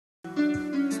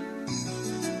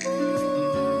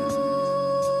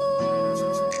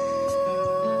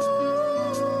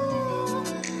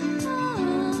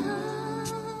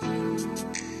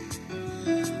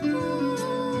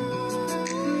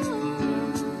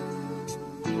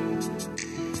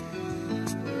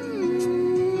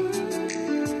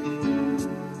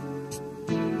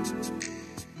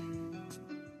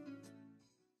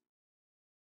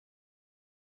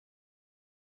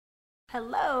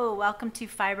Hello, welcome to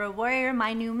Fibro Warrior,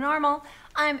 my new normal.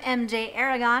 I'm MJ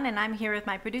Aragon, and I'm here with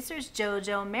my producers,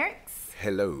 JoJo Merricks.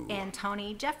 Hello. And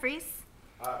Tony Jeffries.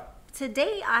 Hi.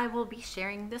 Today I will be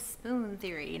sharing the spoon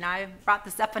theory. Now I've brought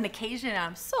this up on occasion, and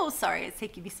I'm so sorry it's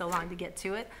taking me so long to get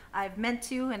to it. I've meant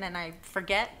to, and then I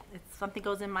forget. Something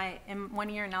goes in one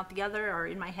ear and out the other, or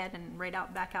in my head and right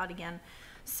out, back out again.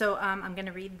 So I'm going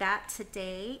to read that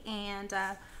today, and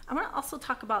I want to also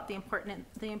talk about the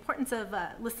importance of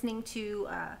listening to,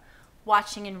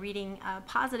 watching, and reading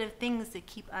positive things that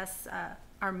keep us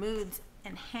our moods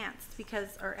enhanced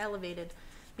or elevated,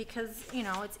 because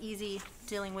it's easy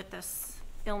dealing with this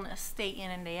illness day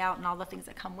in and day out and all the things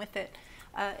that come with it.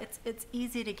 It's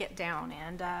easy to get down,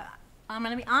 and I'm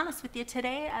going to be honest with you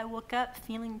today. I woke up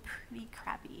feeling pretty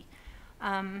crappy.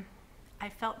 I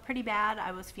felt pretty bad.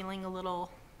 I was feeling a little,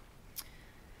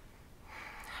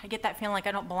 I get that feeling like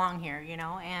I don't belong here,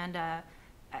 and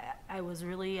I was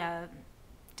really,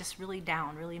 just really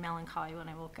down, really melancholy when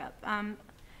I woke up.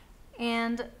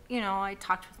 And, I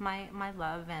talked with my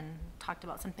love and talked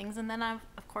about some things, and then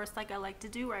of course, like I like to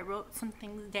do, I wrote some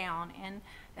things down, and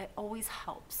it always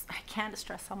helps. I can't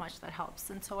stress how much that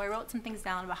helps. And so I wrote some things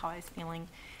down about how I was feeling,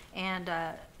 and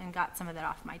got some of that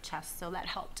off my chest, so that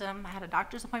helped. I had a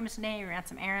doctor's appointment today, ran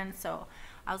some errands, so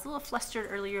I was a little flustered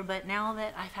earlier, but now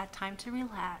that I've had time to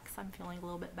relax, I'm feeling a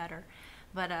little bit better.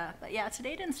 But yeah,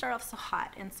 today didn't start off so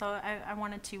hot, and so I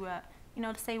wanted to,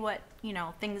 to say what,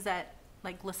 things that,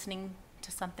 like listening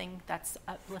to something that's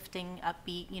uplifting,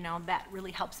 upbeat, that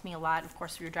really helps me a lot. Of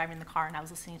course, we were driving in the car and I was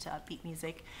listening to upbeat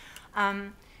music.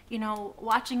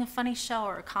 Watching a funny show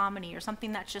or a comedy or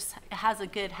something that just has a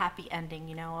good happy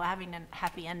ending, having a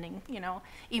happy ending,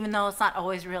 even though it's not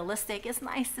always realistic, it's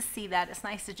nice to see that. It's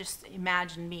nice to just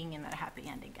imagine being in that happy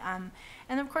ending.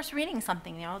 And of course, reading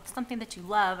something, something that you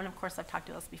love. And of course, I've talked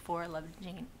about this before. I love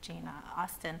Jane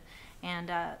Austen.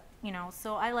 And,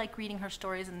 so I like reading her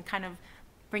stories and kind of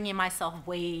bringing myself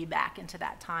way back into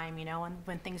that time, and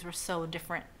when things were so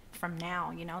different from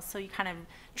now, so you kind of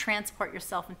transport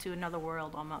yourself into another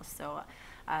world almost. So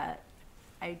I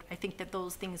think that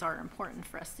those things are important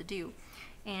for us to do.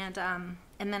 And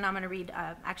then I'm going to read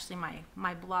actually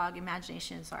my blog,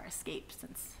 Imagination is Our Escape,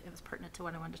 since it was pertinent to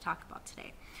what I wanted to talk about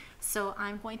today. So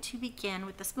I'm going to begin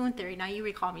with the spoon theory. Now, you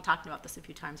recall me talking about this a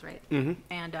few times, right? Mm-hmm.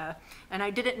 And I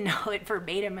didn't know it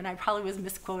verbatim, and I probably was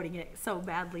misquoting it so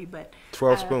badly, but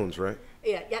 12 spoons, right?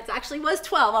 Yeah, it actually was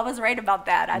 12. I was right about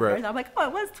that. Right. I'm like, oh,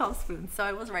 it was 12 spoons, so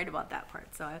I was right about that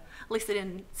part. So at least I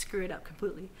didn't screw it up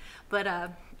completely. But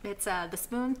it's The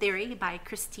Spoon Theory by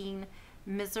Christine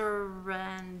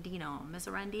Miserandino.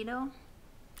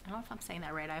 I don't know if I'm saying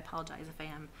that right. I apologize if I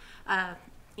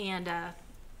am.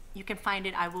 You can find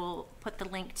it. I will put the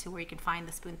link to where you can find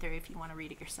The Spoon Theory if you want to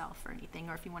read it yourself or anything,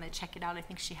 or if you want to check it out. I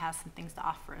think she has some things to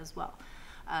offer as well.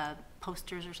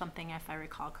 Posters or something, if I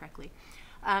recall correctly.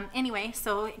 Anyway,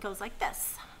 so it goes like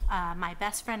this. My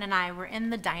best friend and I were in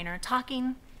the diner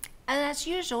talking, and as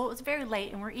usual, it was very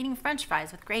late, and we're eating French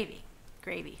fries with gravy.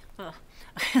 Ugh.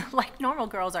 Like normal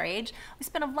girls our age, we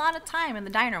spent a lot of time in the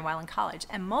diner while in college,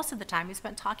 and most of the time we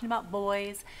spent talking about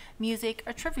boys, music,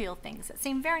 or trivial things that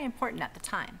seemed very important at the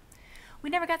time.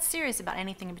 We never got serious about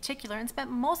anything in particular and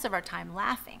spent most of our time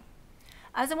laughing.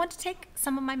 As I went to take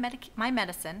some of my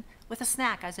medicine with a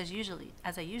snack as I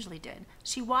usually did,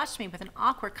 she watched me with an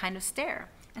awkward kind of stare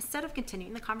instead of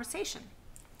continuing the conversation.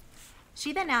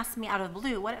 She then asked me out of the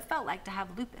blue what it felt like to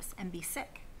have lupus and be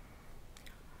sick.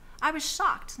 I was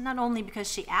shocked, not only because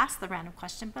she asked the random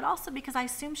question, but also because I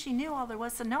assumed she knew all there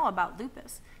was to know about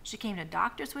lupus. She came to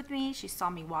doctors with me, she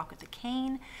saw me walk with a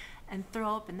cane and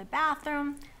throw up in the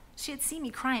bathroom. She had seen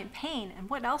me cry in pain, and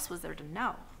what else was there to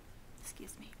know?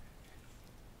 Excuse me.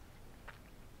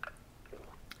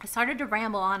 I started to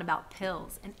ramble on about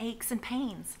pills and aches and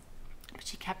pains, but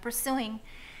she kept pursuing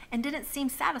and didn't seem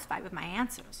satisfied with my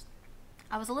answers.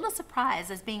 I was a little surprised,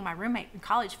 as being my roommate in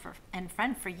college and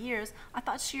friend for years, I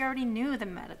thought she already knew the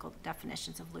medical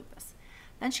definitions of lupus.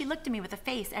 Then she looked at me with a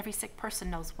face every sick person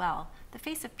knows well, the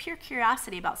face of pure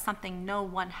curiosity about something no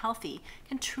one healthy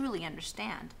can truly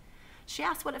understand. She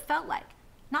asked what it felt like,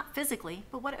 not physically,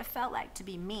 but what it felt like to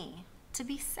be me, to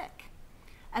be sick.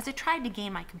 As I tried to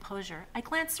gain my composure, I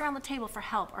glanced around the table for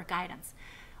help or guidance,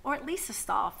 or at least a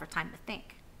stall for time to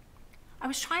think. I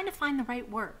was trying to find the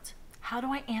right words. How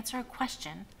do I answer a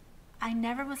question I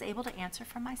never was able to answer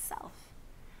for myself?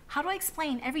 How do I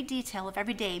explain every detail of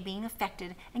every day being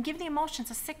affected and give the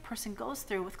emotions a sick person goes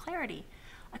through with clarity?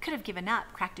 I could have given up,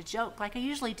 cracked a joke like I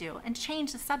usually do, and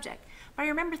changed the subject, but I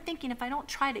remember thinking, if I don't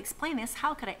try to explain this,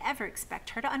 how could I ever expect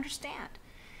her to understand?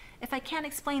 If I can't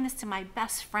explain this to my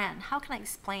best friend, how can I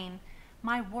explain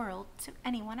my world to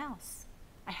anyone else.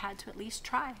 I had to at least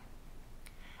try.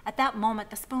 At that moment,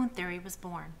 the spoon theory was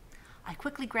born. I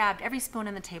quickly grabbed every spoon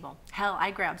on the table. Hell,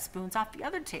 I grabbed spoons off the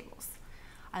other tables.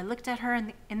 I looked at her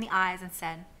in the eyes and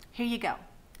said, "Here you go.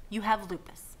 You have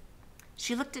lupus."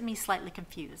 She looked at me slightly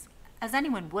confused, as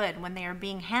anyone would when they are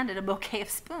being handed a bouquet of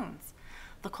spoons.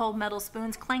 The cold metal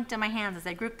spoons clanked in my hands as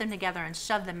I grouped them together and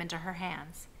shoved them into her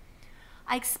hands.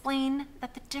 I explained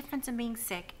that the difference in being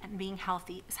sick and being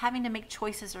healthy is having to make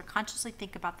choices or consciously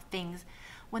think about the things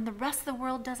when the rest of the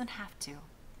world doesn't have to.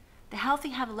 The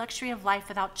healthy have the luxury of life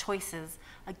without choices,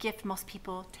 a gift most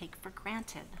people take for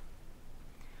granted.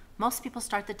 Most people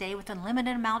start the day with a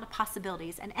limited amount of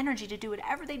possibilities and energy to do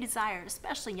whatever they desire,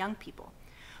 especially young people.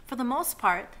 For the most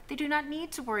part, they do not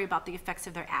need to worry about the effects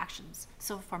of their actions.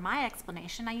 So for my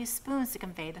explanation, I used spoons to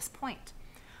convey this point.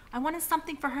 I wanted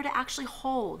something for her to actually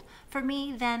hold, for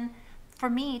me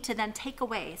to then take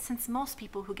away, since most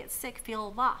people who get sick feel a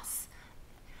loss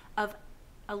of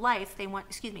a life they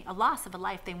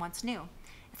once knew.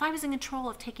 If I was in control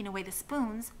of taking away the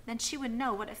spoons, then she would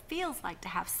know what it feels like to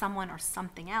have someone or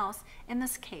something else, in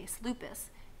this case, lupus,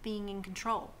 being in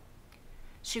control.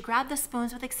 She grabbed the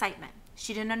spoons with excitement.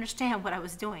 She didn't understand what I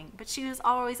was doing, but she was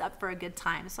always up for a good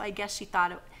time, so I guess she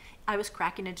thought I was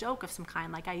cracking a joke of some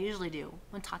kind like I usually do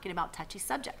when talking about touchy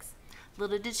subjects.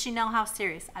 Little did she know how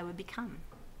serious I would become.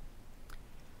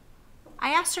 I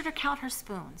asked her to count her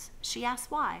spoons. She asked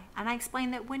why, and I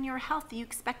explained that when you're healthy, you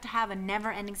expect to have a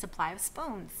never-ending supply of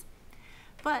spoons.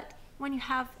 But when you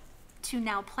have to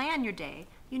now plan your day,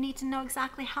 you need to know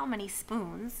exactly how many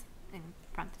spoons, in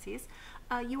parentheses,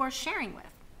 you are starting with.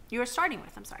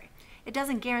 It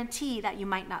doesn't guarantee that you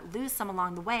might not lose some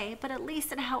along the way, but at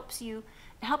least it helps to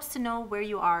know where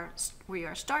you are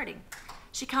starting.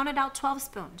 She counted out 12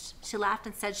 spoons. She laughed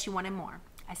and said she wanted more.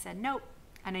 I said nope.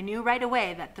 And I knew right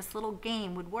away that this little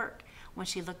game would work when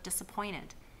she looked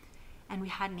disappointed. And we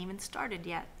hadn't even started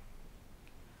yet.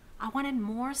 I wanted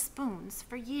more spoons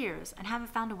for years and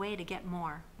haven't found a way to get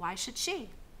more. Why should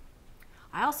she?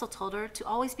 I also told her to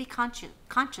always be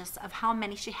conscious of how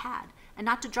many she had and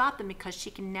not to drop them because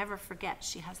she can never forget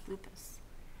she has lupus.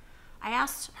 I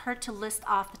asked her to list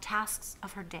off the tasks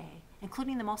of her day,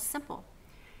 including the most simple.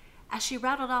 As she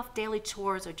rattled off daily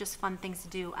chores or just fun things to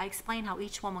do, I explained how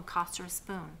each one would cost her a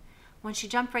spoon. When she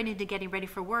jumped right into getting ready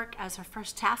for work as her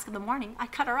first task of the morning, I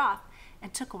cut her off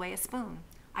and took away a spoon.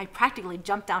 I practically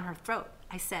jumped down her throat.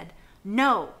 I said,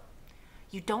 "No,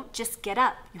 you don't just get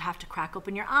up. You have to crack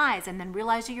open your eyes and then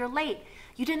realize you're late.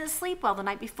 You didn't sleep well the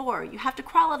night before. You have to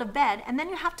crawl out of bed and then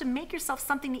you have to make yourself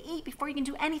something to eat before you can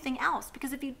do anything else,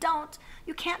 because if you don't,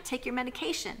 you can't take your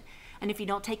medication. And if you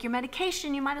don't take your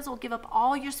medication, you might as well give up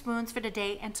all your spoons for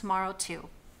today and tomorrow too."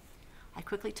 I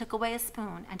quickly took away a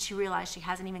spoon and she realized she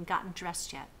hasn't even gotten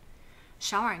dressed yet.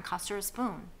 Showering cost her a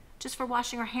spoon, just for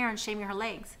washing her hair and shaving her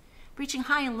legs. Reaching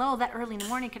high and low that early in the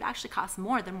morning could actually cost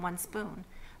more than one spoon,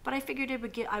 but I figured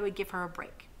I would give her a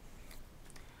break.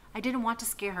 I didn't want to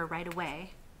scare her right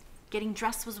away. Getting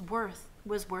dressed was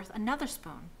worth another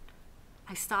spoon.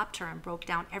 I stopped her and broke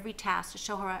down every task to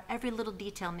show her every little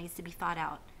detail needs to be thought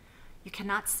out. You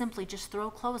cannot simply just throw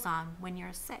clothes on when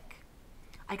you're sick.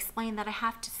 I explained that I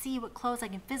have to see what clothes I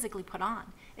can physically put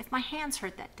on. If my hands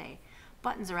hurt that day,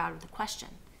 buttons are out of the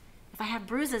question. If I have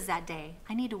bruises that day,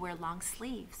 I need to wear long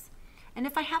sleeves. And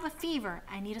if I have a fever,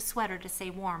 I need a sweater to stay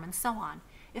warm, and so on.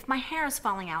 If my hair is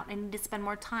falling out, I need to spend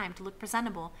more time to look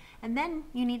presentable. And then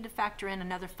you need to factor in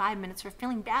another 5 minutes for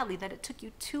feeling badly that it took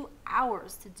you 2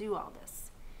 hours to do all this.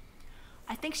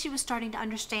 I think she was starting to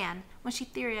understand when she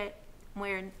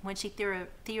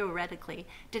theoretically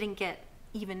didn't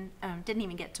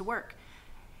even get to work,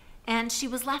 and she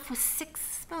was left with 6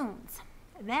 spoons.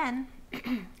 Then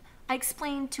I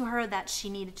explained to her that she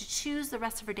needed to choose the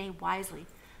rest of her day wisely,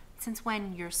 since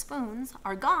when your spoons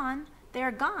are gone, they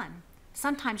are gone.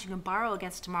 Sometimes you can borrow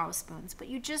against tomorrow's spoons, but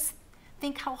you just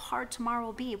think how hard tomorrow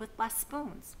will be with less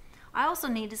spoons. I also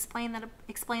need to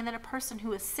explain that a person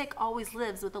who is sick always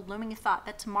lives with a looming thought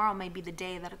that tomorrow may be the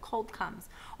day that a cold comes,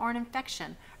 or an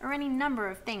infection, or any number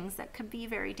of things that could be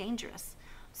very dangerous.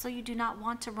 So you do not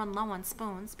want to run low on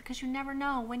spoons because you never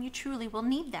know when you truly will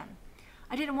need them.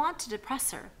 I didn't want to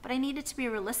depress her, but I needed to be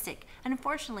realistic, and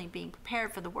unfortunately being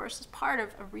prepared for the worst is part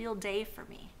of a real day for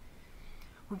me.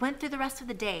 We went through the rest of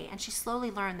the day, and she slowly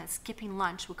learned that skipping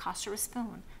lunch would cost her a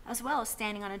spoon, as well as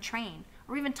standing on a train,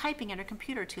 or even typing at her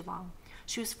computer too long.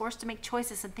 She was forced to make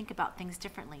choices and think about things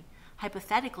differently.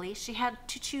 Hypothetically, she had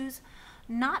to choose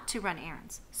not to run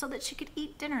errands, so that she could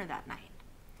eat dinner that night.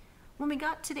 When we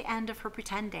got to the end of her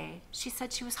pretend day, she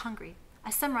said she was hungry.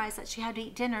 I summarized that she had to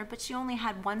eat dinner, but she only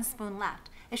had 1 spoon left.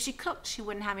 If she cooked, she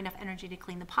wouldn't have enough energy to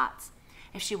clean the pots.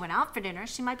 If she went out for dinner,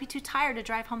 she might be too tired to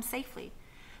drive home safely.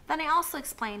 Then I also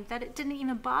explained that I didn't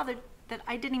even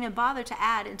bother to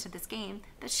add into this game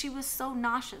that she was so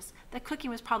nauseous that cooking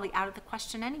was probably out of the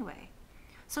question anyway.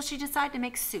 So she decided to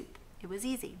make soup. It was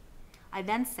easy. I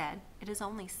then said, it is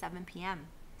only 7 p.m.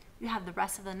 You have the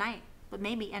rest of the night, but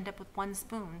maybe end up with 1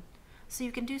 spoon. So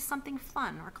you can do something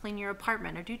fun or clean your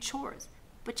apartment or do chores,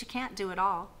 but you can't do it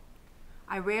all.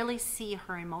 I rarely see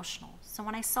her emotional, so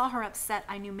when I saw her upset,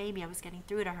 I knew maybe I was getting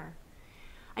through to her.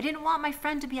 I didn't want my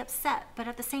friend to be upset, but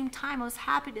at the same time, I was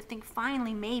happy to think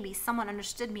finally maybe someone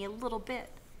understood me a little bit.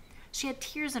 She had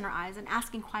tears in her eyes and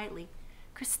asking quietly,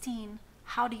 Christine,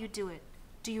 how do you do it?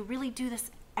 Do you really do this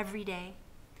every day?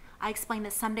 I explained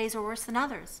that some days are worse than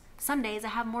others. Some days I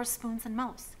have more spoons than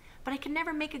most, but I can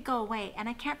never make it go away, and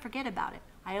I can't forget about it.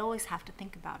 I always have to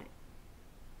think about it.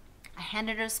 I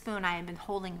handed her a spoon I had been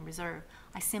holding in reserve.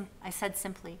 I said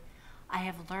simply, I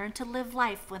have learned to live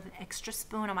life with an extra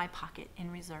spoon in my pocket in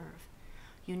reserve.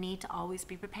 You need to always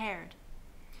be prepared.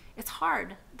 It's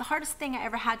hard. The hardest thing I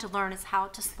ever had to learn is how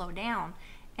to slow down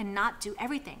and not do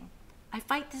everything. I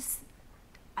fight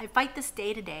this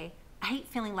day to day. I hate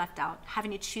feeling left out,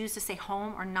 having to choose to stay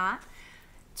home or not,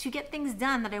 to get things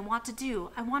done that I want to do.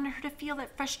 I wanted her to feel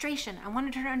that frustration. I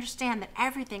wanted her to understand that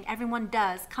everything everyone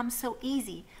does comes so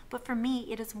easy, but for me,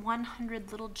 it is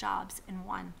 100 little jobs in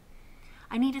one.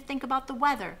 I need to think about the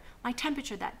weather, my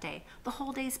temperature that day, the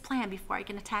whole day's plan before I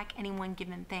can attack any one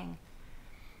given thing.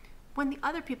 When the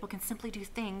other people can simply do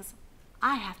things,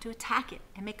 I have to attack it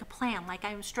and make a plan like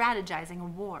I am strategizing a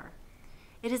war.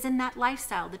 It is in that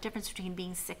lifestyle the difference between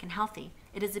being sick and healthy.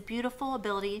 It is a beautiful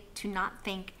ability to not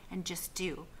think and just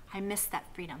do. I miss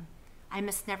that freedom. I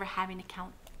miss never having to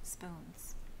count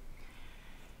spoons.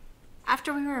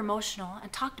 After we were emotional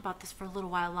and talked about this for a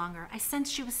little while longer, I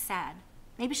sensed she was sad.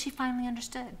 Maybe she finally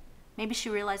understood. Maybe she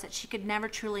realized that she could never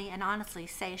truly and honestly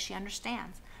say she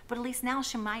understands. But at least now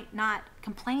she might not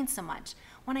complain so much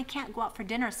when I can't go out for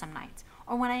dinner some nights,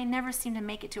 or when I never seem to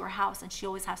make it to her house and she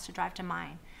always has to drive to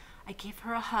mine. I gave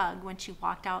her a hug when she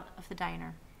walked out of the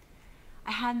diner.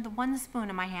 I had the 1 spoon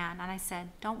in my hand and I said,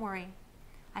 don't worry.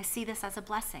 I see this as a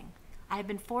blessing. I have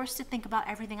been forced to think about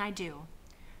everything I do.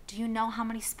 Do you know how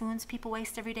many spoons people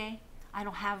waste every day? I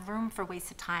don't have room for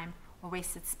wasted time or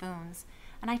wasted spoons,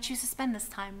 and I choose to spend this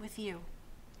time with you.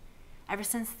 Ever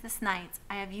since this night,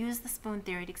 I have used the spoon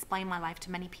theory to explain my life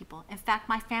to many people. In fact,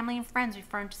 my family and friends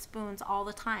refer to spoons all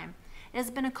the time. It has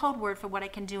been a code word for what I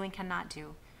can do and cannot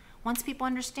do. Once people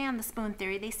understand the spoon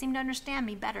theory, they seem to understand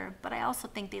me better, but I also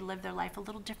think they live their life a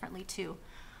little differently too.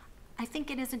 I think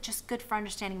it isn't just good for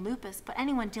understanding lupus, but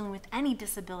anyone dealing with any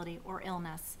disability or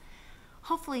illness.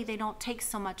 Hopefully they don't take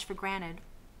so much for granted,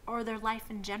 or their life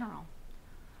in general.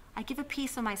 I give a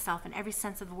piece of myself in every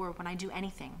sense of the word when I do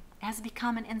anything. It has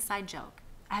become an inside joke.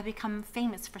 I have become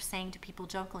famous for saying to people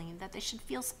jokingly that they should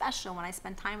feel special when I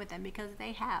spend time with them because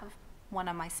they have one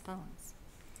of my spoons.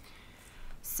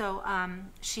 So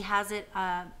she has it,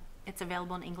 it's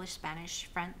available in English, Spanish,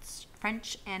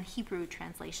 French, and Hebrew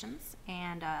translations.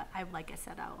 And like I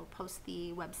said, I'll post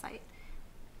the website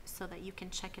so that you can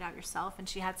check it out yourself. And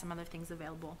she had some other things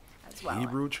available as well.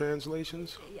 Hebrew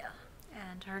translations? Yeah.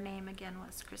 And her name again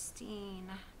was Christine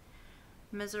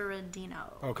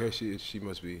Miseradino. Okay, she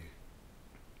must be.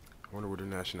 I wonder what her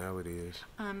nationality is.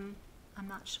 I'm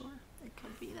not sure. It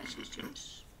could be that she's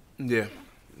Jewish. Yeah.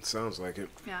 It sounds like it.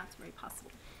 Yeah, it's very possible.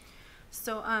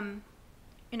 So,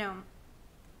 you know,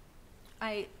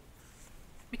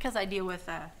 because I deal with,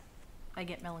 I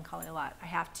get melancholy a lot. I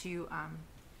have to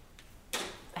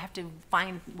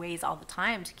find ways all the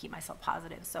time to keep myself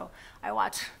positive. So I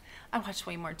watch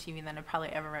way more TV than I've probably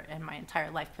ever in my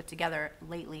entire life put together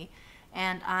lately,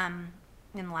 and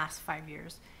in the last 5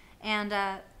 years. And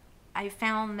I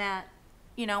found that,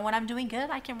 you know, when I'm doing good,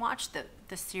 I can watch the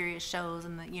serious shows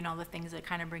and the things that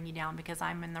kind of bring you down because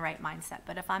I'm in the right mindset.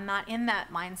 But if I'm not in that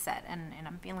mindset and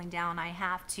I'm feeling down, I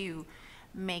have to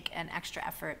make an extra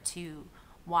effort to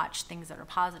watch things that are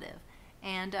positive.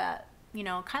 And you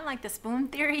know, kind of like the spoon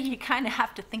theory, you kind of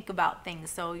have to think about things.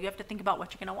 So you have to think about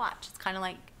what you're going to watch. It's kind of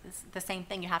like the same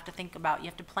thing. You have to think about, you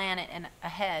have to plan it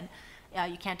ahead.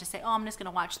 You can't just say, oh, I'm just going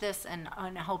to watch this and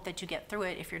hope that you get through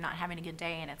it if you're not having a good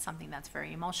day and it's something that's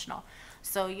very emotional.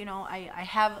 So, you know, I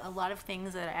have a lot of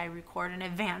things that I record in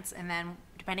advance, and then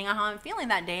depending on how I'm feeling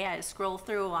that day, I scroll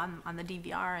through on the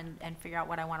DVR and figure out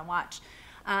what I want to watch.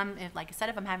 Like I said,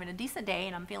 if I'm having a decent day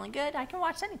and I'm feeling good, I can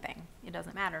watch anything. It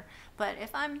doesn't matter. But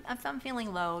if I'm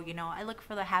feeling low, you know, I look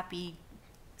for the happy,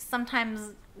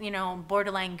 sometimes, you know,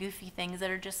 borderline goofy things that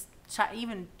are just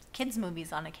even kids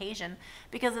movies on occasion,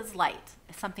 because it's light.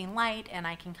 It's something light, and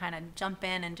I can kind of jump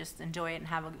in and just enjoy it and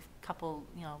have couple,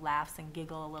 laughs and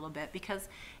giggle a little bit, because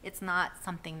it's not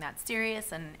something that's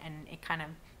serious, and it kind of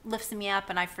lifts me up,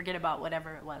 and I forget about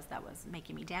whatever it was that was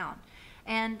making me down.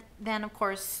 And then, of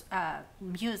course,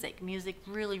 music. Music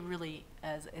really, really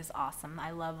is awesome.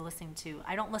 I love listening to.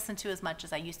 I don't listen to as much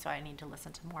as I used to. I need to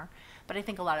listen to more. But I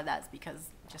think a lot of that's because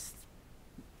just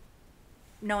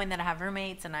knowing that I have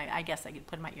roommates, and I guess I could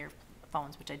put in my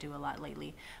earphones, which I do a lot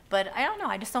lately. But I don't know.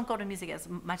 I just don't go to music as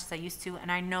much as I used to.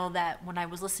 And I know that when I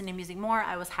was listening to music more,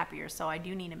 I was happier. So I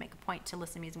do need to make a point to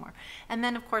listen to music more. And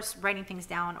then, of course, writing things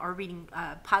down or reading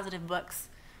positive books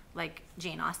like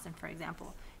Jane Austen, for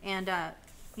example. And,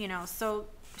 so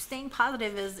staying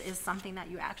positive is something that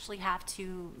you actually have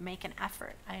to make an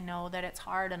effort. I know that it's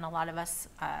hard, and a lot of us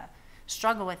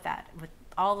struggle with that, with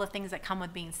all the things that come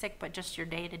with being sick, but just your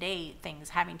day-to-day things,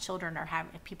 having children, or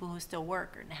having people who still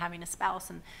work, or having a spouse.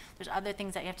 And there's other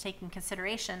things that you have to take in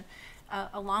consideration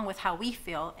along with how we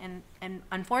feel. And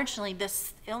unfortunately,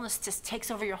 this illness just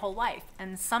takes over your whole life.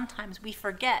 And sometimes we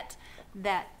forget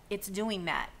that it's doing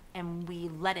that, and we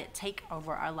let it take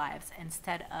over our lives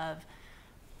instead of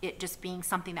it just being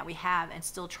something that we have, and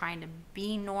still trying to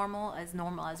be normal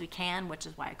as we can, which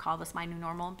is why I call this my new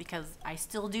normal, because I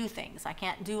still do things. I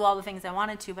can't do all the things I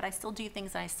wanted to, but I still do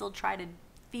things, and I still try to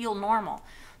feel normal.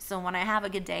 So when I have a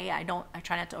good day, I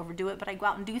try not to overdo it, but I go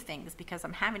out and do things because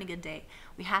I'm having a good day.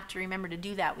 We have to remember to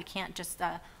do that. We can't just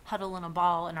huddle in a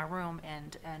ball in our room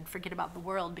and forget about the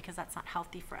world, because that's not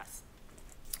healthy for us.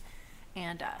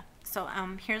 And so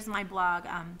here's my blog,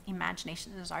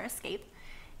 Imagination is Our Escape.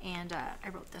 And I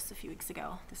wrote this a few weeks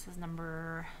ago. This is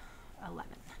number 11.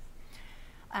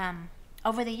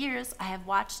 Over the years, I have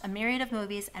watched a myriad of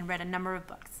movies and read a number of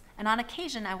books. And on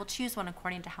occasion, I will choose one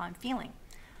according to how I'm feeling.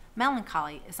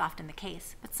 Melancholy is often the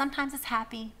case, but sometimes it's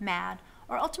happy, mad,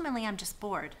 or ultimately I'm just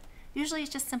bored. Usually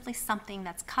it's just simply something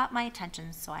that's caught my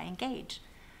attention, so I engage.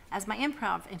 As my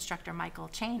improv instructor Michael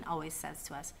Chain always says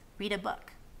to us, read a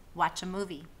book, watch a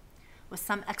movie, with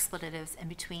some expletives in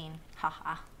between,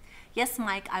 haha. Yes,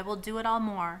 Mike, I will do it all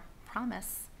more,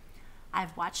 promise.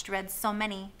 I've read so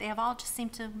many, they have all just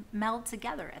seemed to meld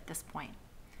together at this point.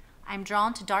 I'm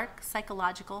drawn to dark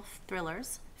psychological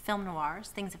thrillers, film noirs,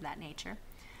 things of that nature,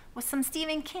 with some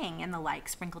Stephen King and the like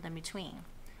sprinkled in between.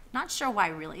 Not sure why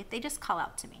really, they just call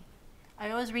out to me. I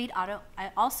also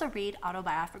read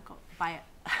autobiographical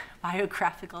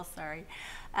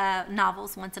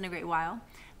novels once in a great while.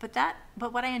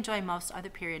 But what I enjoy most are the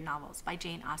period novels by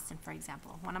Jane Austen, for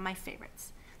example, one of my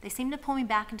favorites. They seem to pull me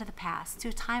back into the past, to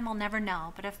a time I'll never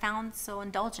know, but have found so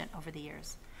indulgent over the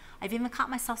years. I've even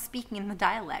caught myself speaking in the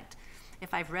dialect,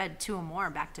 if I've read 2 or more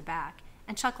back to back,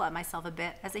 and chuckle at myself a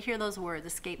bit as I hear those words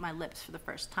escape my lips for the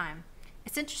first time.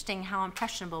 It's interesting how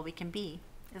impressionable we can be,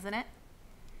 isn't it?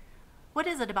 What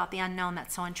is it about the unknown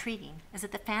that's so intriguing? Is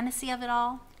it the fantasy of it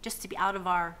all, just to be out of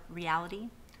our reality,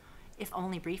 if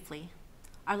only briefly?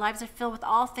 Our lives are filled with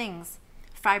all things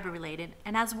Fibro-related,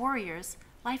 and as warriors,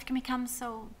 life can become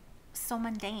so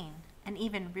mundane and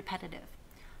even repetitive.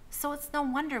 So it's no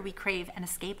wonder we crave an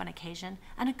escape on occasion,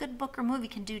 and a good book or movie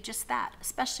can do just that,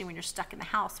 especially when you're stuck in the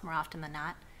house more often than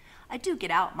not. I do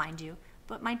get out, mind you,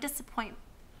 but I'm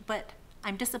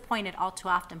disappointed all too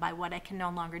often by what I can no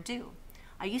longer do.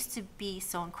 I used to be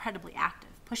so incredibly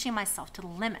active, pushing myself to the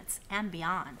limits and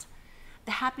beyond.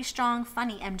 The happy, strong,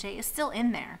 funny MJ is still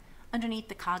in there, underneath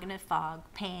the cognitive fog,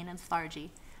 pain, and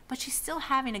lethargy, but she's still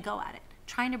having a go at it,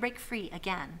 trying to break free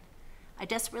again. I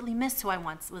desperately miss who I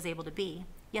once was able to be.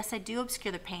 Yes, I do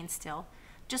obscure the pain still,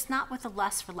 just not with the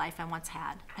lust for life I once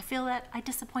had. I feel that I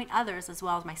disappoint others as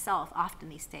well as myself often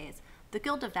these days. The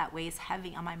guilt of that weighs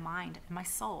heavy on my mind and my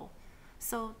soul.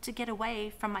 So to get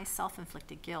away from my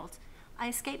self-inflicted guilt, I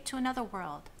escape to another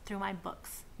world through my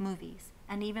books, movies,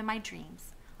 and even my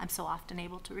dreams I'm so often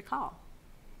able to recall.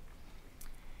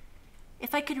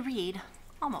 If I could read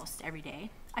almost every day,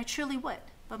 I truly would,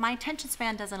 but my attention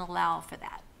span doesn't allow for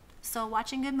that. So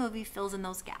watching a good movie fills in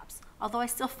those gaps, although I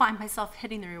still find myself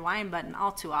hitting the rewind button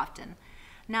all too often.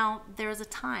 There is a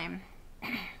time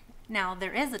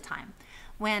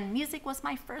when music was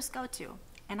my first go-to,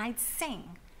 and I'd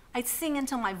sing. I'd sing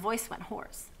until my voice went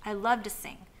hoarse. I love to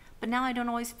sing, but now I don't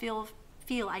always feel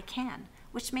I can,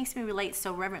 which makes me relate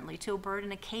so reverently to a bird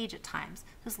in a cage at times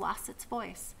who's lost its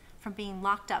voice from being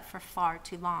locked up for far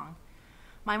too long.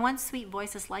 My once sweet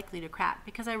voice is likely to crack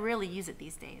because I rarely use it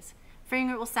these days. Fearing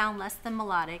it will sound less than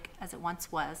melodic as it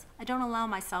once was, I don't allow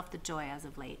myself the joy as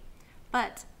of late.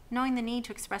 But knowing the need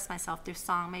to express myself through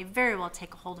song may very well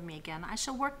take a hold of me again, I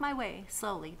shall work my way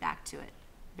slowly back to it,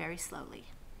 very slowly.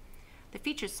 The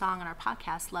featured song on our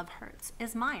podcast, Love Hurts,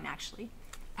 is mine actually.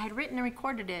 I had written and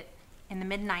recorded it in the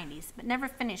mid-90s, but never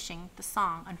finishing the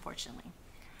song, unfortunately.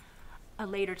 a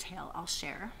later tale I'll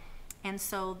share. And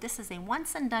so this is a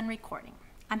once and done recording.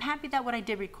 I'm happy that what I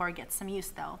did record gets some use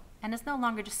though, and is no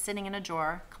longer just sitting in a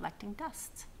drawer collecting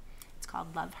dust. It's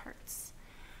called Love Hurts.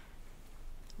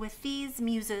 With these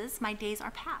muses, my days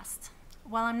are past.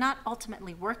 While I'm not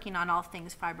ultimately working on all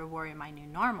things FibroWarrior-My new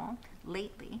normal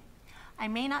lately, it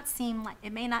may not seem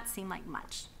like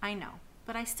much, I know,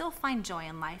 but I still find joy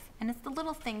in life, and it's the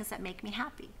little things that make me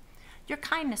happy. Your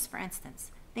kindness, for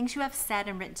instance. Things you have said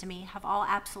and written to me have all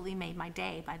absolutely made my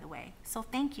day, by the way, so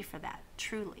thank you for that,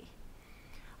 truly.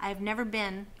 I have never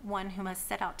been one who has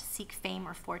set out to seek fame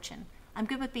or fortune. I'm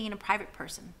good with being a private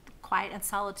person. Quiet and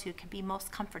solitude can be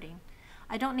most comforting.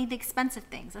 I don't need the expensive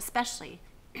things, especially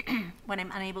when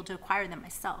I'm unable to acquire them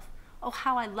myself. Oh,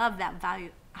 how I loved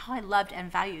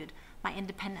and valued my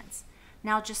independence.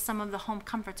 Now just some of the home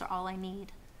comforts are all I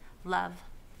need. Love.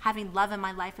 Having love in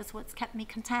my life is what's kept me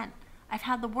content. I've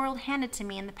had the world handed to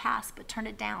me in the past, but turned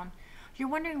it down. You're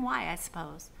wondering why, I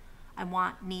suppose.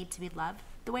 I need to be loved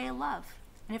the way I love.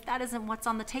 And if that isn't what's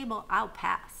on the table, I'll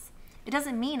pass. It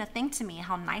doesn't mean a thing to me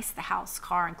how nice the house,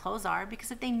 car, and clothes are, because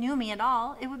if they knew me at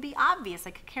all, it would be obvious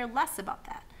I could care less about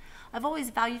that. I've always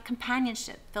valued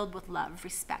companionship filled with love,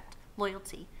 respect,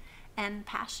 loyalty, and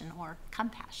passion or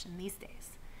compassion these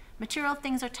days. Material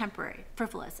things are temporary,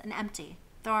 frivolous, and empty.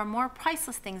 There are more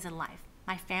priceless things in life.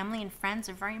 My family and friends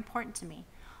are very important to me,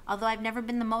 although I've never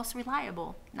been the most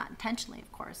reliable, not intentionally,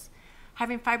 of course.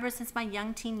 Having fibro since my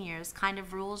young teen years kind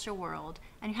of rules your world,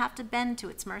 and you have to bend to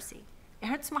its mercy. It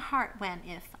hurts my heart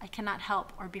if I cannot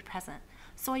help or be present,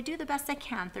 so I do the best I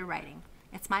can through writing.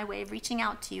 It's my way of reaching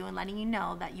out to you and letting you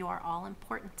know that you are all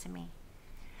important to me.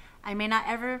 I may not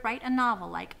ever write a novel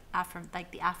like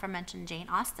the aforementioned Jane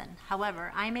Austen.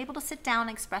 However, I am able to sit down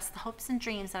and express the hopes and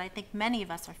dreams that I think many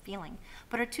of us are feeling,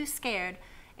 but are too scared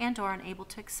and or unable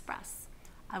to express.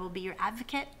 I will be your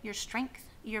advocate, your strength,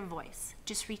 your voice.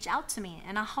 Just reach out to me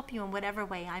and I'll help you in whatever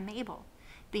way I'm able.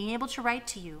 Being able to write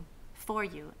to you, for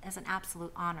you, is an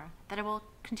absolute honor that I will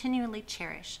continually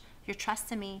cherish. Your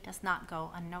trust in me does not go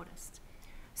unnoticed.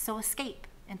 So escape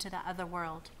into that other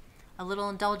world. A little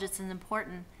indulgence is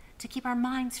important to keep our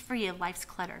minds free of life's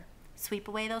clutter. Sweep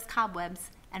away those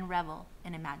cobwebs and revel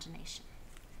in imagination.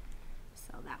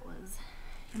 So that was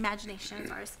Imagination is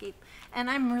Our Escape. And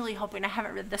I'm really hoping I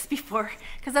haven't read this before,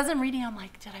 because as I'm reading, I'm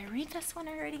like, did I read this one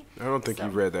already? I don't think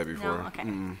you've read that before. No? Okay.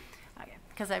 Okay.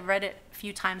 Because I've read it a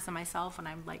few times to myself, and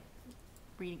I'm like,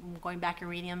 going back and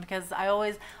reading them, because I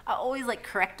always like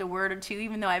correct a word or two,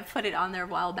 even though I put it on there a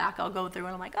while back. I'll go through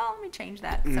and I'm like, oh, let me change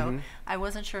that. So I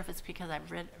wasn't sure if it's because I've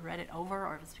read it over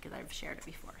or if it's because I've shared it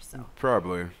before. So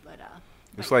probably. But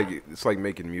it's like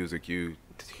making music. You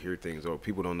hear things. Oh,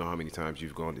 people don't know how many times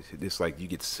you've gone. It's like you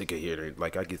get sick of hearing.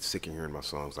 Like I get sick of hearing my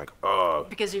songs. Like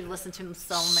because you've listened to them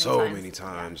so many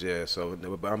times. Yeah. So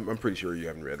but I'm pretty sure you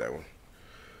haven't read that one.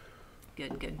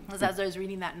 Good. Because as I was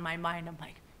reading that in my mind, I'm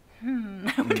like,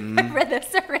 I read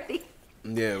this already.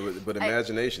 Yeah, but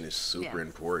imagination is super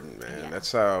important, man. Yeah.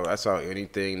 That's how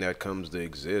anything that comes to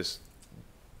exist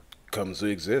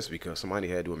because somebody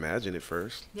had to imagine it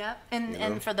first. Yeah,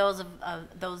 and for those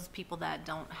those people that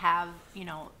don't have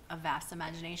a vast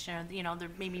imagination, or they're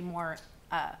maybe more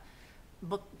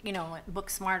book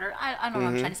smarter. I don't know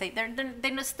what I'm trying to say. They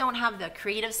just don't have the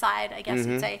creative side, I guess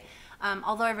you'd say.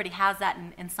 Although everybody has that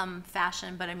in some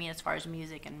fashion, but I mean, as far as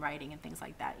music and writing and things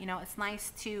like that, it's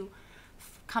nice to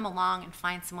come along and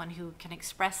find someone who can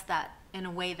express that in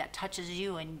a way that touches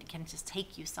you and can just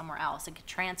take you somewhere else. It can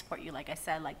transport you, like I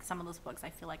said, like some of those books,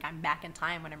 I feel like I'm back in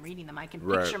time when I'm reading them. I can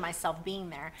picture myself being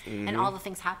there and all the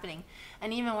things happening.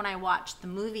 And even when I watch the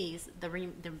movies, the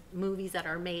movies that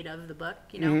are made of the book,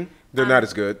 they're not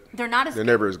as good. They're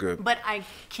never as good. But I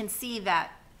can see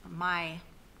that my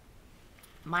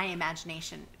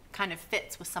imagination kind of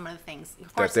fits with some of the things.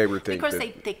 Of course, they were thinking. Of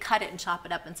course, they cut it and chop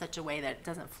it up in such a way that it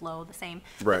doesn't flow the same.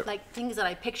 Right. But like things that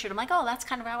I pictured, I'm like, oh, that's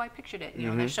kind of how I pictured it.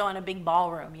 They're showing a big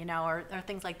ballroom, or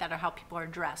things like that, or how people are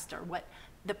dressed, or what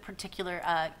the particular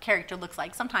character looks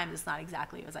like. Sometimes it's not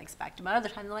exactly as I expected, but other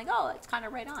times I'm like, oh, it's kind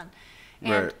of right on.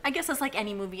 And I guess it's like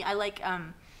any movie. I like,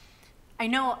 I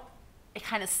know I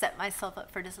kind of set myself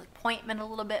up for disappointment a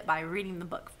little bit by reading the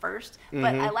book first,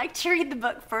 but I like to read the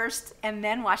book first and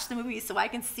then watch the movie so I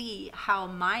can see how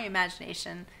my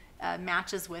imagination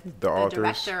matches with the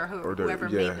director or whoever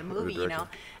made the movie,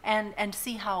 and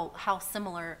see how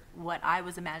similar what I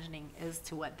was imagining is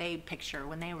to what they picture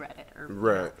when they read it.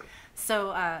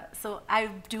 So I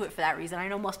do it for that reason. I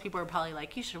know most people are probably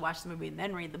like, you should watch the movie and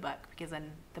then read the book, because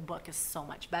then the book is so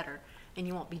much better and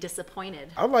you won't be disappointed.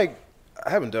 I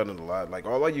haven't done it a lot. Like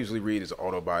all I usually read is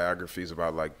autobiographies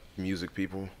about like music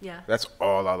people. Yeah. That's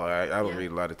all I like. I don't Yeah.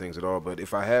 read a lot of things at all. But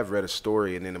if I have read a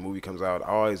story and then the movie comes out,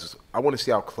 I want to see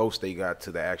how close they got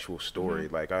to the actual story.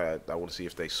 Like I want to see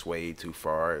if they swayed too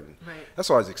far. And Right. that's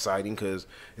always exciting because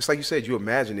it's like you said, you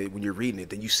imagine it when you're reading it,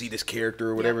 then you see this character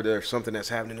or whatever. There's something that's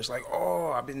happening. It's like,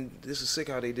 oh, this is sick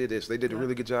how they did this. They did a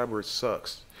really good job, or it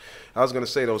sucks. I was gonna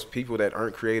say those people that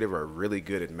aren't creative are really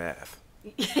good at math.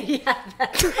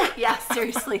 Yeah,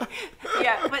 seriously.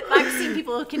 Yeah, but I've seen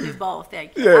people who can do both.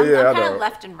 Like, Yeah, I'm I kind know. of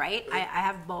left and right. I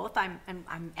have both. I'm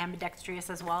ambidextrous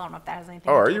as well. I don't know if that has anything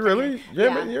Oh, to are do you with really?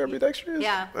 it. You're ambidextrous?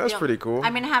 Yeah. That's pretty cool. I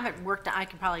mean, I haven't worked. I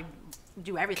could probably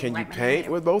do everything. Can you right paint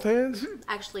with both hands?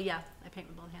 Actually, yeah, I paint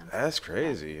with both hands. That's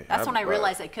crazy. That's when I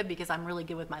realized I could, because I'm really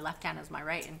good with my left hand as my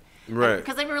right. Right.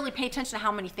 Because I didn't really pay attention to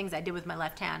how many things I did with my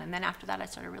left hand. And then after that, I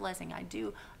started realizing I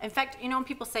do. In fact, when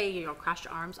people say, cross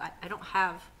your arms, I don't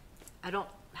have a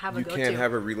You go-to. can't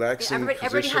have a relaxing Everybody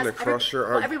position has- across your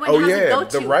well, arm. everyone Oh has a yeah,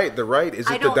 go-to. the right. Is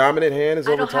I it the don't- dominant hand is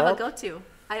I over don't have a top? go-to.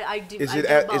 I do. Is I it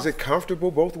do both. is it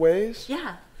comfortable both ways?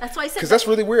 Yeah, that's why I said. Because that's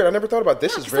really weird. I never thought about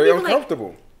this. Yeah, Is 'cause very some people, like,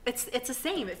 uncomfortable. It's the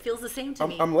same. It feels the same to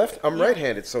me. I'm Yeah.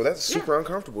 right-handed, so that's super Yeah.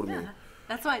 uncomfortable to me. Yeah.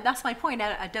 That's my point.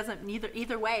 It doesn't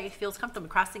either way feels comfortable.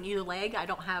 Crossing either leg, I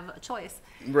don't have a choice.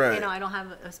 Right. I don't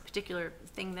have a particular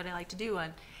thing that I like to do,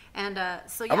 and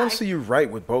so yeah. I want to see you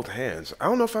write with both hands. I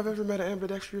don't know if I've ever met an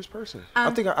ambidextrous person. I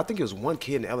think it was one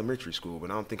kid in elementary school, but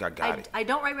I don't think I got it. I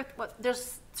don't write with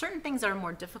there's certain things that are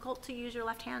more difficult to use your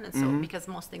left hand, and so because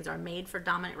most things are made for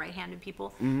dominant right-handed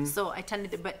people, so I tend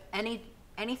to. But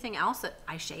anything else that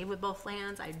I shave with both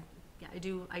hands, I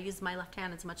do. I use my left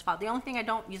hand as much file. The only thing I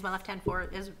don't use my left hand for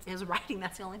is writing.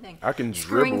 That's the only thing. I can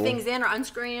screwing dribble. things in or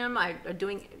unscrewing them. Or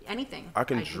doing anything. I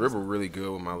can use- dribble really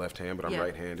good with my left hand, but I'm Yeah.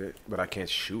 right-handed. But I can't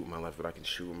shoot with my left, but I can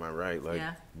shoot with my right. Like,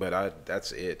 Yeah. but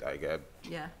that's it.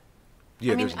 Yeah.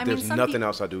 Yeah, I mean, there's some nothing peop-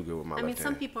 else I do good with my I mean, left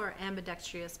some hand. people are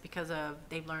ambidextrous because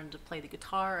they've learned to play the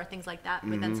guitar or things like that.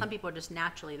 But then some people are just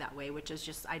naturally that way, which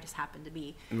is I just happen to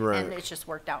be. Right. And it's just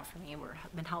worked out for me.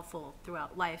 It's been helpful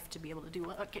throughout life to be able to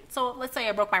do. Okay, so let's say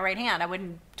I broke my right hand, I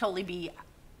wouldn't totally be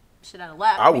shit out of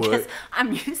left I would. because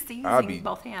I'm used to using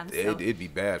both hands. So. It'd be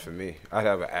bad for me. I'd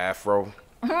have an afro.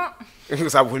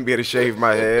 Because I wouldn't be able to shave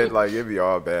my head. Like, it'd be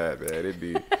all bad, man. It'd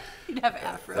be. You'd have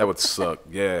afro. That would suck.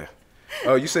 Yeah.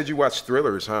 Oh, you said you watched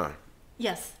thrillers, huh?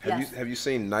 Yes. Have you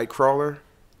seen Nightcrawler?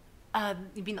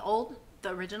 You mean the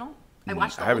original? I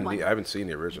watched the I old one. I haven't seen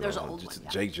the original. There's an one. old Just one, yeah.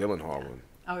 Jake Gyllenhaal one.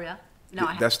 Oh yeah. No,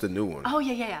 I That's the new one. Oh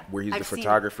yeah. Where he's I've the seen it.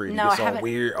 photographer and No, he gets I all haven't-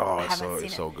 weird. Oh, I it's haven't seen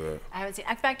it's it. so good. I haven't seen.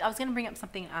 In fact, I was going to bring up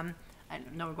something. I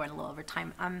know we're going a little over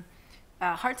time.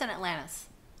 Hearts in Atlantis.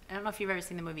 I don't know if you've ever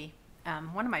seen the movie.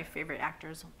 One of my favorite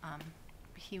actors.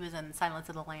 He was in Silence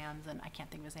of the Lambs, and I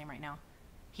can't think of his name right now.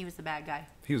 He was the bad guy.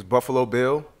 He was Buffalo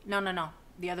Bill. No.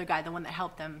 The other guy, the one that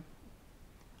helped them.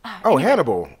 Oh, Anyway.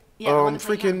 Hannibal. Yeah, the one that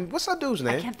played Hannibal. What's that dude's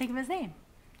I name? can't think of his name.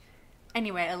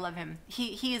 Anyway, I love him.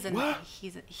 He is in. What?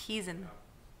 He's in.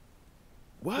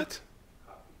 What?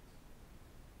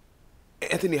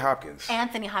 Anthony Hopkins.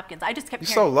 Anthony Hopkins. I just kept You're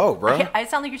hearing. so low, bro. I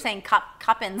sound like you're saying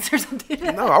Coppins or something.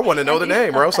 No, I want to know the Anthony-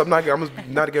 name, or else I'm not going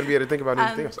to be able to think about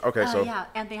anything else. Okay, so yeah,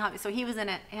 Anthony Hopkins. So he was in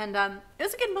it, and it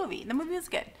was a good movie. The movie was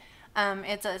good.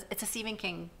 It's a Stephen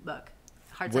King book.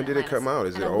 Hearts When in did it Atlantis. come out?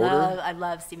 Is And it older? I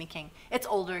love Stephen King. It's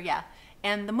older, yeah,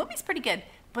 and the movie's pretty good.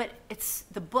 But it's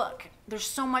the book. There's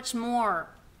so much more.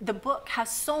 The book has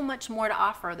so much more to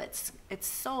offer. It's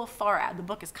so far out. The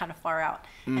book is kind of far out,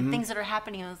 and things that are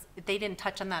happening they didn't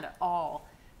touch on that at all.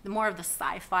 The more of the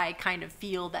sci-fi kind of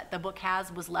feel that the book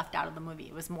has was left out of the movie.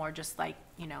 It was more just like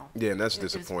yeah, and that's it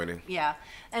was- disappointing. yeah,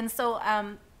 and so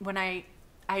when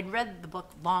I'd read the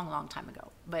book long time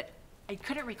ago, but I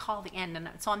couldn't recall the end, and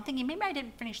so I'm thinking maybe I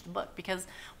didn't finish the book because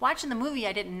watching the movie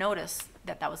I didn't notice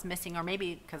that was missing, or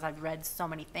maybe because I've read so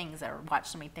many things or watched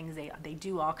so many things they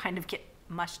do all kind of get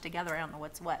mushed together. I don't know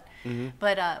what's what.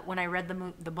 But when I read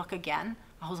the book again,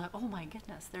 I was like, oh my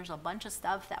goodness, there's a bunch of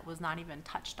stuff that was not even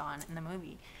touched on in the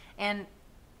movie. And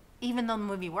even though the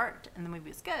movie worked and the movie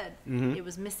was good, it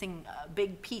was missing a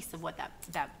big piece of what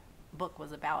that book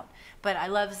was about. But I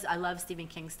love Stephen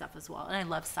King stuff as well, and I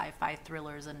love sci-fi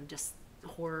thrillers and just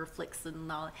horror flicks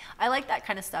and all. I like that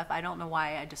kind of stuff. I don't know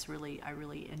why. I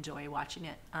really enjoy watching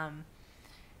it.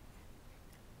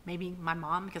 Maybe my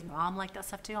mom, because my mom liked that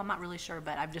stuff too. I'm not really sure,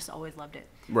 but I've just always loved it.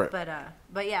 Right.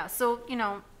 But yeah, so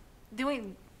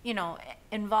doing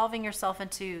involving yourself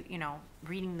into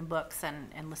reading the books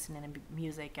and listening to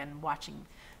music and watching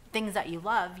things that you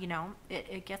love,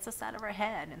 it gets us out of our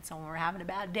head. And so when we're having a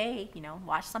bad day,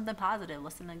 watch something positive,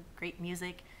 listen to great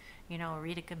music,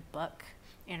 read a good book.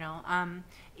 you know.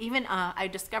 Even I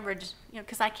discovered, you know,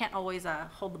 because I can't always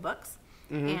hold the books,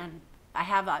 and I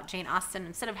have Jane Austen.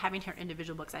 Instead of having her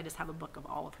individual books, I just have a book of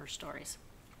all of her stories.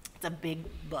 It's a big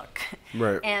book,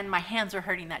 Right. and my hands were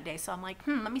hurting that day, so I'm like,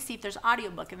 let me see if there's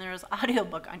audiobook, and there's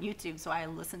audiobook on YouTube. So I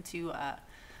listened to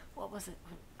what was it?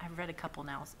 I've read a couple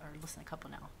now, or listened to a couple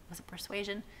now. Was it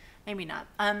Persuasion? Maybe not.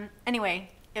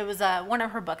 Anyway, it was one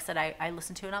of her books that I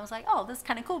listened to, and I was like, oh, this is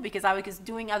kind of cool, because I was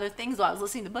doing other things while I was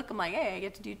listening to the book. I'm like, hey, I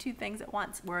get to do two things at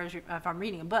once. Whereas if I'm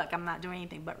reading a book, I'm not doing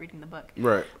anything but reading the book.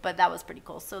 Right. But that was pretty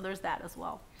cool. So there's that as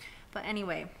well. But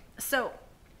anyway, so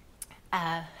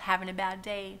having a bad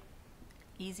day,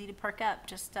 easy to perk up.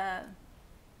 Just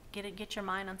get your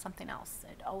mind on something else.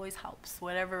 It always helps,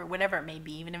 whatever it may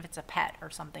be, even if it's a pet or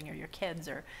something, or your kids,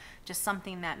 or just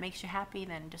something that makes you happy.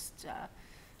 Then just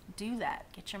do that.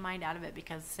 Get your mind out of it,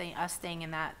 because staying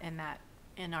in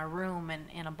our room and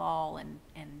in a ball and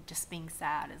just being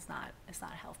sad is not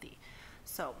healthy.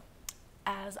 So,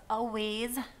 as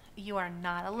always, you are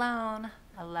not alone.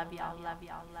 I love y'all. Love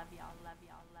y'all. Love y'all. Love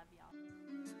y'all. Love y'all.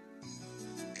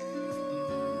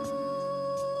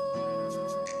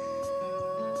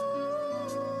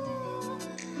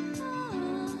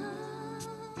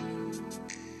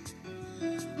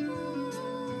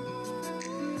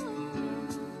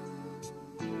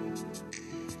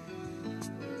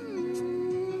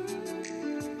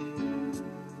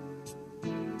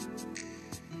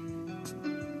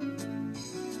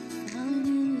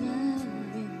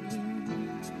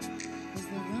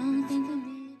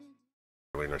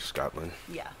 Or Scotland.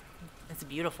 Yeah, it's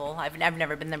beautiful. I've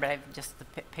never been there, but I've just the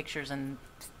pictures and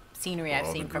scenery I've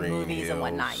seen from movies and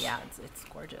whatnot. Yeah, it's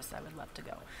gorgeous. I would love to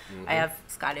go. I have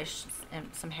Scottish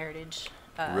and some heritage.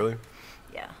 Really?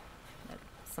 Yeah.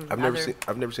 I've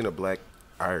never seen a black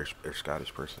Irish or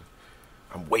Scottish person.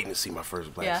 I'm waiting to see my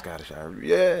first black Scottish Irish.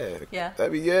 Yeah.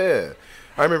 Yeah.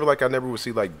 I remember I never would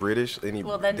see British.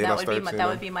 Well, then that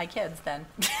would be my kids then.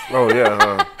 Oh yeah,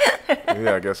 huh?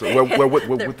 Yeah, I guess so. Well,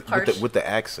 with the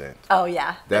accent. Oh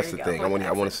yeah. That's the thing. I want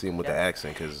to see them with the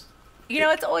accent, because. You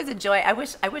know, it's always a joy. I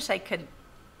wish I could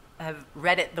have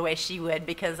read it the way she would,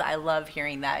 because I love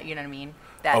hearing that. You know what I mean?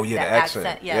 That the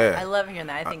accent. Yeah, I love hearing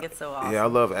that. I think it's so awesome. Yeah, I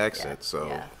love accents. So.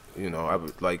 Yeah. You know,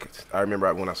 I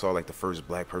remember when I saw the first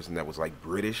black person that was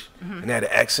British and had an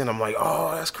accent. I'm like,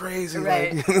 oh, that's crazy.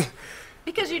 Right.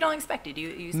 Because you don't expect it.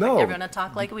 You expect everyone to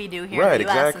talk like we do here in the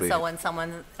U.S. Exactly. And so when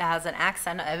someone has an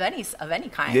accent of any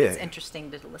kind, it's interesting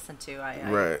to listen to.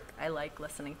 I like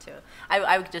listening to.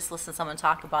 I would just listen to someone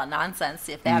talk about nonsense.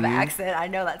 If they have an accent, I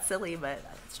know that's silly, but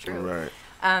it's true. Right.